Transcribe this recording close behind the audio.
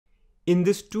In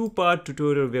this two-part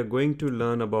tutorial, we are going to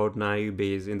learn about naive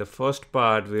Bayes. In the first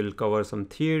part, we'll cover some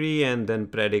theory and then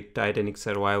predict Titanic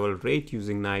survival rate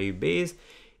using naive Bayes.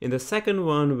 In the second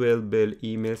one, we'll build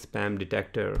email spam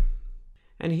detector.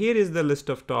 And here is the list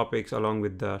of topics along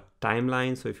with the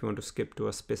timeline. So if you want to skip to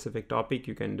a specific topic,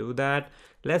 you can do that.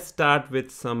 Let's start with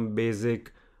some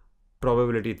basic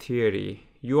probability theory.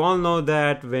 You all know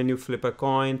that when you flip a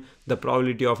coin, the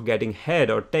probability of getting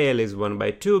head or tail is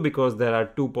 1/2 because there are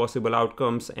two possible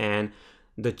outcomes and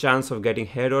the chance of getting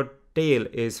head or tail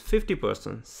is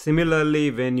 50%.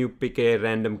 Similarly, when you pick a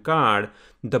random card,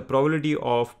 the probability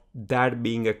of that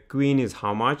being a queen is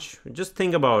how much? Just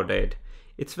think about it.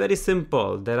 It's very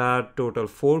simple. There are total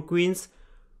 4 queens,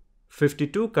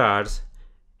 52 cards.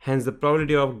 Hence, the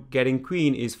probability of getting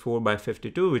queen is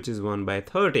 4/52, which is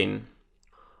 1/13.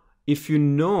 If you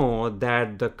know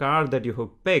that the card that you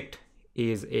have picked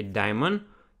is a diamond,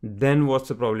 then what's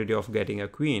the probability of getting a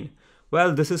queen?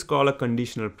 Well, this is called a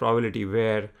conditional probability,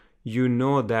 where you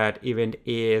know that event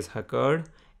A has occurred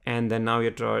and then now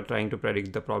you're trying to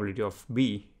predict the probability of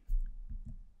B.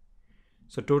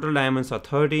 So total diamonds are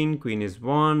 13, queen is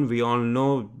 1. We all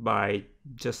know by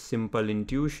just simple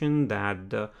intuition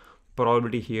that the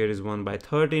probability here is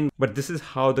 1/13, but this is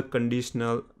how the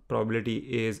conditional probability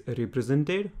is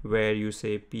represented, where you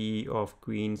say P of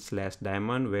queen /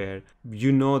 diamond, where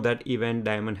you know that event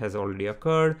diamond has already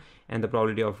occurred and the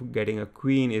probability of getting a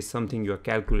queen is something you're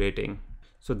calculating.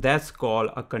 So that's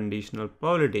called a conditional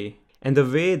probability. And the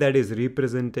way that is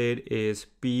represented is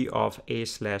P of A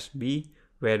 / B,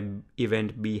 where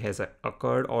event B has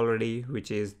occurred already,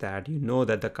 which is that you know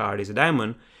that the card is a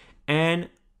diamond, and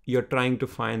you're trying to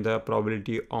find the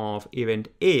probability of event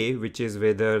A, which is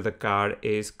whether the card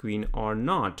is queen or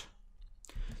not.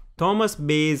 Thomas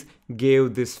Bayes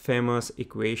gave this famous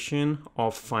equation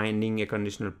of finding a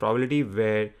conditional probability,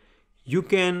 where you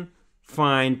can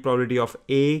find probability of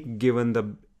A given the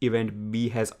event B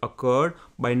has occurred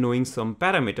by knowing some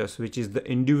parameters, which is the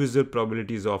individual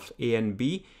probabilities of A and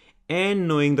B, and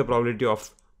knowing the probability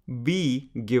of B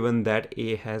given that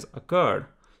A has occurred.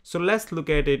 So let's look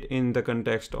at it in the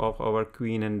context of our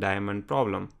queen and diamond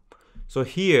problem. So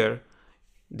here,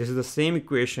 this is the same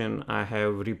equation I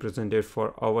have represented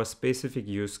for our specific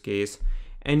use case,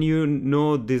 and you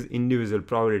know these individual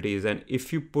probabilities, and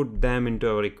if you put them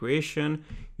into our equation,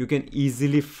 you can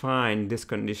easily find this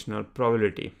conditional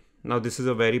probability. Now this is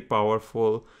a very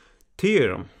powerful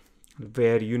theorem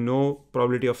where you know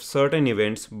probability of certain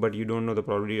events, but you don't know the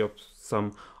probability of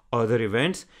some other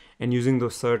events, and using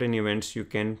those certain events you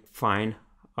can find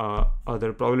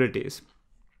other probabilities.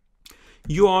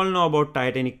 You all know about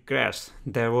Titanic crash.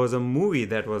 There was a movie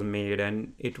that was made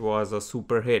and it was a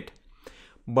super hit,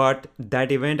 but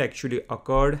that event actually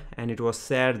occurred and it was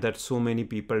sad that so many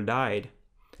people died.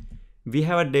 We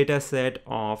have a data set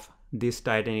of this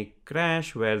Titanic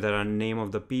crash where there are name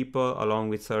of the people along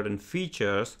with certain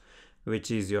features,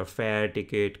 which is your fare,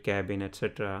 ticket, cabin,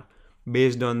 etc.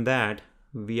 Based on that,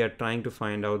 we are trying to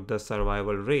find out the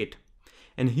survival rate.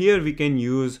 And here we can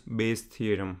use Bayes'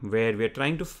 theorem, where we are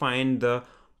trying to find the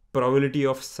probability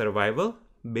of survival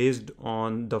based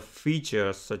on the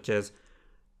features such as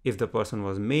if the person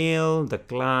was male, the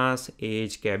class,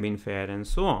 age, cabin fare, and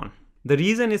so on. The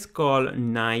reason it's called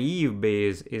naive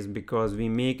Bayes is because we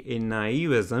make a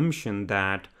naive assumption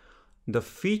that the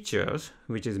features,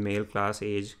 which is male, class,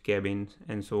 age, cabin,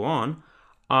 and so on,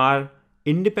 are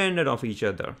independent of each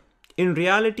other. In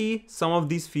reality, some of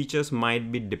these features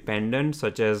might be dependent,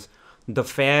 such as the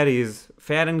fare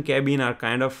and cabin are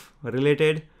kind of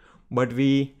related, but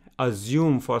we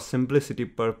assume for simplicity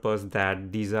purpose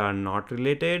that these are not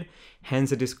related.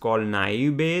 Hence it is called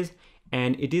naive Bayes,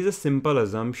 and it is a simple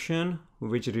assumption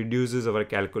which reduces our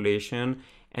calculation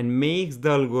and makes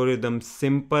the algorithm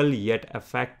simple yet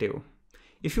effective.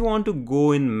 If you want to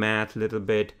go in math a little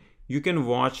bit, you can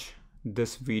watch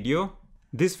this video.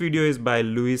 This video is by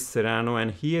Luis Serrano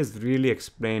and he has really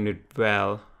explained it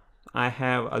well. I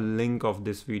have a link of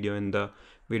this video in the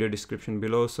video description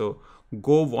below, so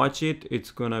go watch it.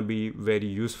 It's gonna be very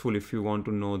useful if you want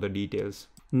to know the details.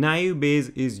 Naive Bayes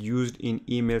is used in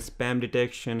email spam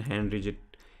detection, hand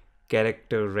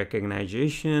character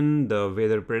recognition, the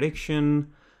weather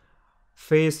prediction,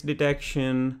 face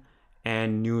detection,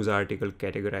 and news article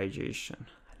categorization.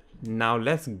 Now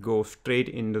let's go straight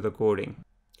into the coding.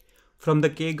 From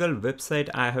the Kaggle website,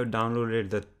 I have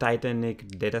downloaded the Titanic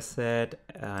dataset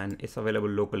and it's available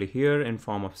locally here in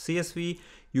form of CSV.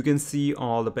 You can see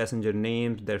all the passenger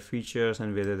names, their features,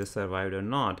 and whether they survived or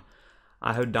not.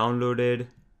 I have downloaded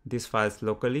these files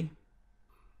locally.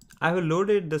 I have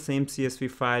loaded the same CSV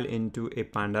file into a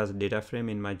pandas data frame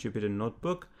in my Jupyter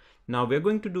notebook. Now we're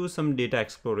going to do some data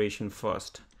exploration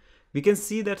first. We can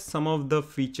see that some of the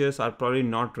features are probably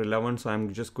not relevant, so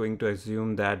I'm just going to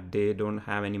assume that they don't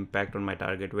have an impact on my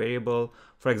target variable.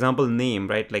 For example, name,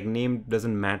 right? Like name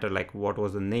doesn't matter, like what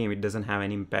was the name, it doesn't have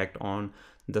an impact on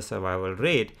the survival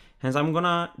rate. Hence I'm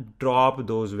gonna drop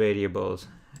those variables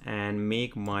and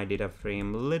make my data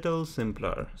frame a little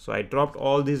simpler. So I dropped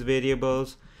all these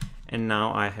variables and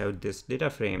now I have this data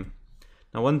frame.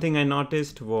 Now one thing I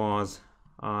noticed was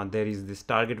there is this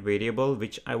target variable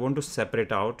which I want to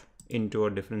separate out into a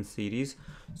different series.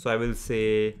 So I will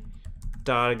say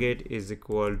target is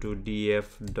equal to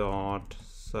df dot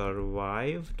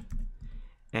survived,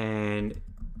 and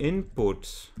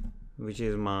inputs, which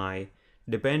is my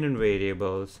dependent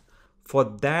variables, for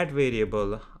that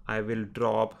variable I will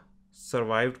drop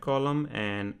survived column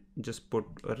and just put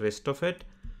a rest of it.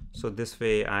 So this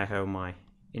way I have my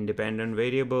independent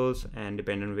variables and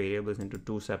dependent variables into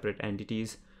two separate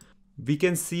entities. We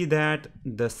can see that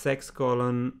the sex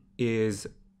column is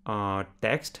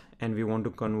text, and we want to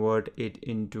convert it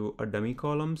into a dummy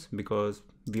columns because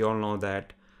we all know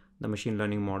that the machine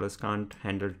learning models can't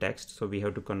handle text, so we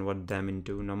have to convert them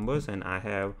into numbers. And I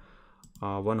have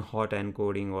one hot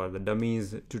encoding or the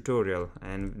dummies tutorial,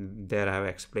 and there I have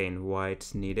explained why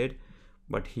it's needed,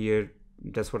 but here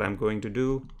that's what I'm going to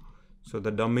do. So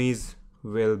the dummies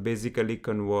will basically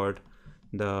convert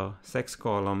the sex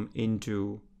column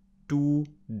into two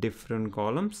different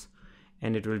columns,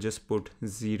 and it will just put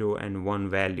 0 and 1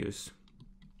 values.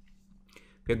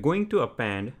 We're going to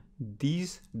append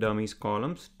these dummies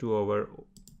columns to our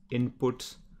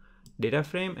inputs data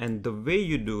frame, and the way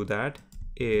you do that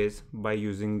is by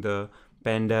using the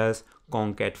pandas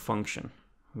concat function,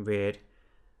 where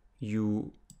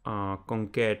you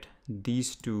concat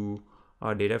these two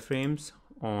data frames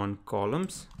on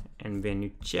columns, and when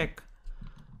you check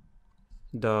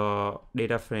the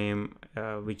data frame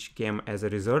which came as a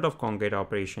result of concat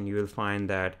operation, you will find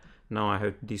that now I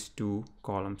have these two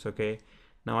columns. Okay,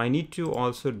 now I need to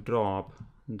also drop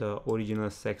the original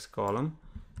sex column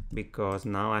because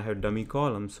now I have dummy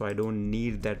column, so I don't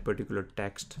need that particular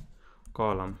text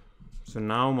column. So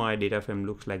now my data frame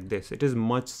looks like this. It is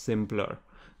much simpler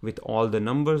with all the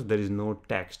numbers, there is no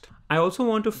text. I also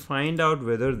want to find out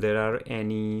whether there are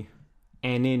any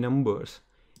NA numbers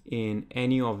in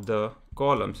any of the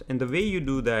columns, and the way you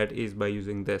do that is by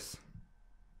using this.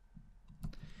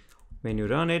 When you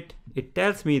run it, it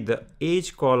tells me the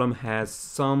age column has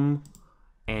some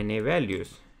NA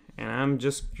values, and I'm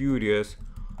just curious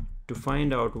to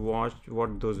find out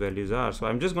what those values are. So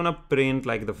I'm just gonna print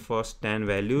like the first 10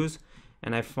 values,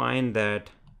 and I find that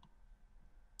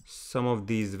some of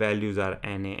these values are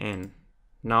NaN.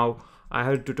 Now I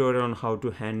have a tutorial on how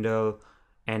to handle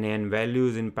NaN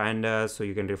values in pandas, so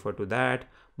you can refer to that.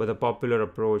 But the popular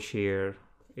approach here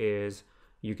is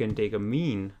you can take a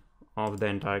mean of the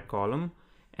entire column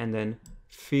and then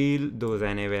fill those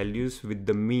NA values with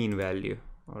the mean value.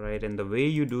 All right, and the way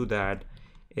you do that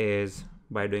is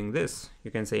by doing this.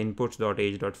 You can say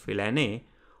inputs.age.fill NA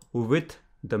with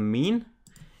the mean,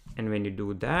 and when you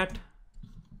do that,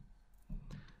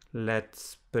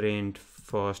 let's print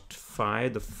first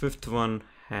 5. The fifth one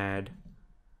had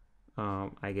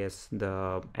I guess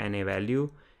the NA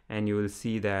value, and you will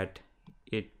see that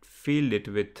it filled it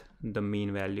with the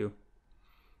mean value.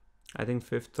 I think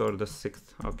 5th or the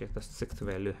 6th. Okay, the 6th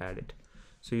value had it.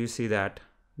 So you see that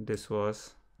this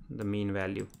was the mean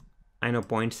value. I know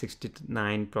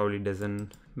 0.69 probably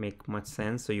doesn't make much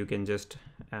sense, so you can just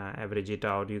average it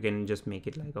out. You can just make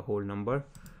it like a whole number,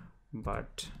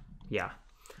 but yeah.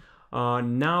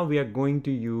 Now we are going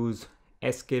to use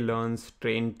sklearn's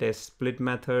train test split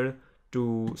method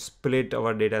to split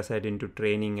our data set into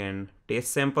training and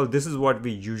test sample. This is what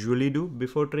we usually do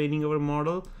before training our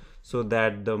model, so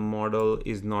that the model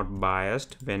is not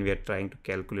biased when we are trying to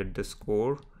calculate the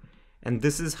score. And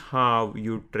this is how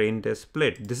you train test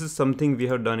split. This is something we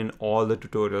have done in all the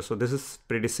tutorials, so this is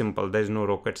pretty simple. There's no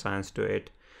rocket science to it.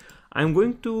 I'm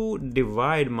going to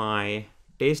divide my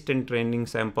test and training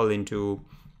sample into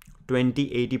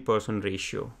 20-80%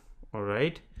 ratio. All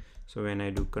right, so when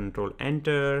I do control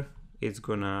enter, it's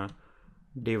gonna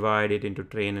divide it into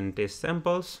train and test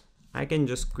samples. I can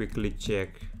just quickly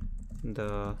check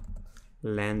the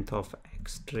length of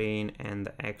X train and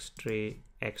the X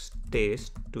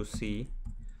test to see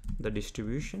the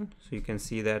distribution. So you can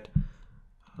see that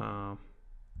and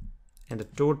the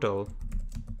total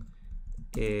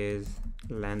is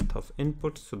length of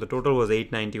inputs. So the total was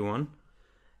 891,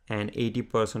 and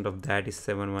 80% of that is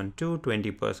 712,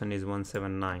 20% is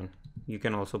 179. You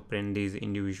can also print these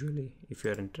individually if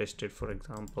you are interested. For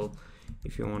example,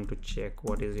 if you want to check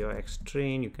what is your X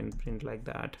train, you can print like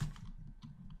that.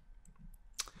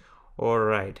 All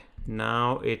right,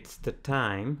 now it's the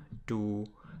time to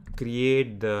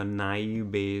create the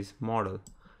naive Bayes model.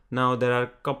 Now there are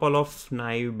a couple of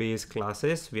naive Bayes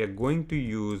classes. We are going to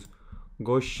use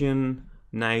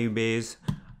GaussianNB.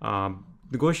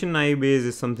 The GaussianNB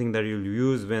is something that you'll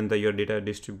use when your data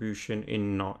distribution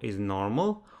is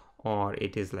normal, or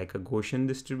it is like a Gaussian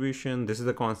distribution. This is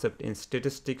a concept in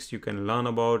statistics. You can learn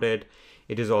about it.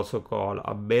 It is also called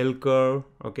a bell curve.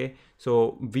 Okay,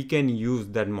 so we can use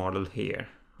that model here.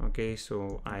 Okay,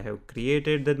 so I have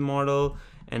created that model,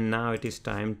 and now it is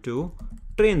time to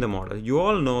train the model. You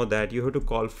all know that you have to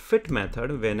call fit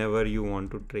method whenever you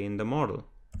want to train the model,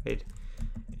 right?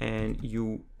 And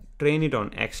you train it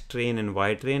on X train and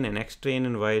Y train, and X train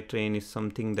and Y train is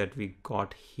something that we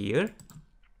got here.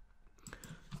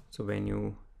 So when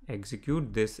you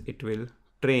execute this, it will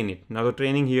train it. Now the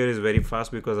training here is very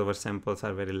fast because our samples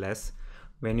are very less.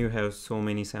 When you have so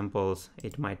many samples,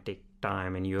 it might take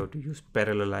time and you have to use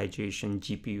parallelization,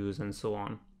 GPUs, and so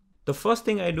on. The first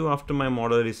thing I do after my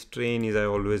model is train is I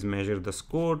always measure the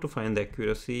score to find the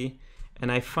accuracy,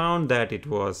 and I found that it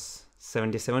was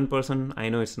 77%. I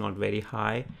know it's not very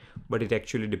high, but it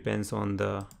actually depends on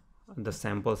the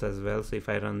samples as well. So if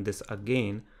I run this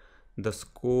again, the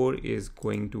score is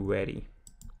going to vary.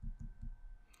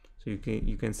 So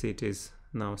you can see it is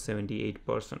now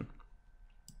 78%.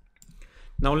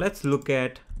 Now let's look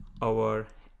at our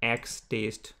X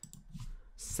taste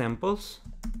samples.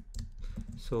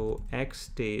 So X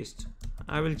taste,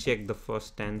 I will check the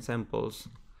first 10 samples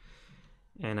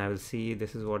and I will see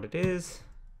this is what it is.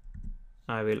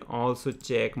 I will also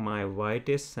check my Y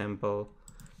taste sample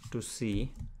to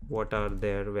see what are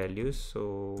their values.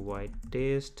 So Y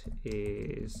taste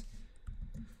is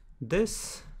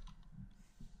this.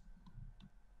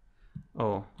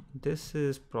 Oh, this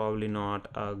is probably not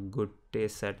a good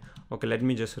taste set. Okay, let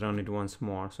me just run it once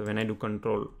more. So when I do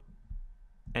control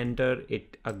enter,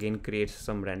 it again creates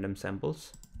some random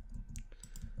samples,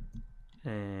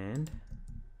 and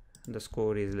the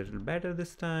score is a little better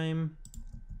this time.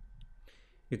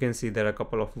 You can see there are a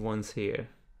couple of ones here,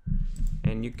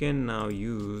 and you can now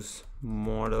use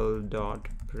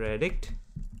model.predict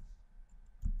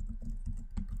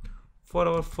for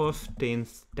our first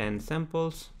 10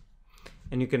 samples,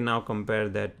 and you can now compare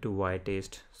that to Y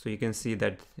taste. So you can see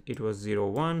that it was 0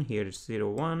 1, here it's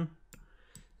 0 1,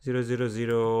 0 0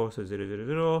 0, so 0 0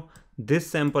 0. This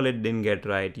sample it didn't get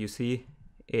right. You see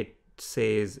it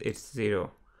says it's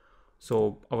 0.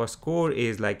 So our score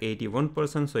is like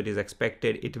 81%, so it is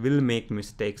expected it will make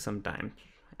mistakes sometimes,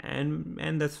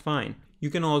 and that's fine. You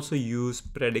can also use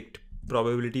predict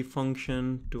probability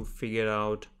function to figure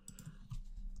out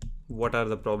what are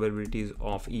the probabilities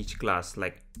of each class.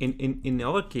 Like in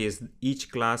our case, each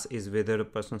class is whether a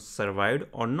person survived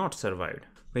or not survived.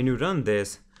 When you run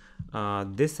this,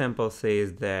 this sample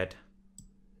says that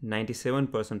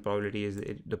 97% probability is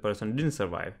the person didn't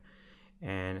survive,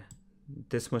 and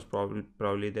this much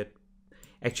probably that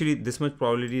actually this much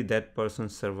probability that person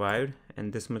survived,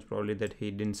 and this much probability that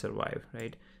he didn't survive,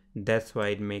 right? That's why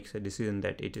it makes a decision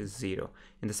that it is 0.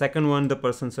 In the second one, the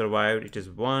person survived, it is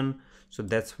 1, so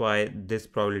that's why this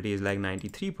probability is like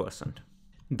 93%.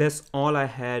 That's all I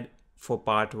had for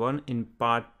part 1. In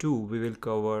part 2 we will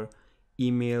cover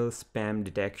email spam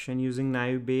detection using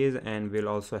naive Bayes, and we'll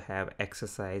also have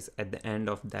exercise at the end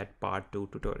of that part 2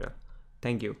 tutorial.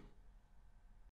 Thank you.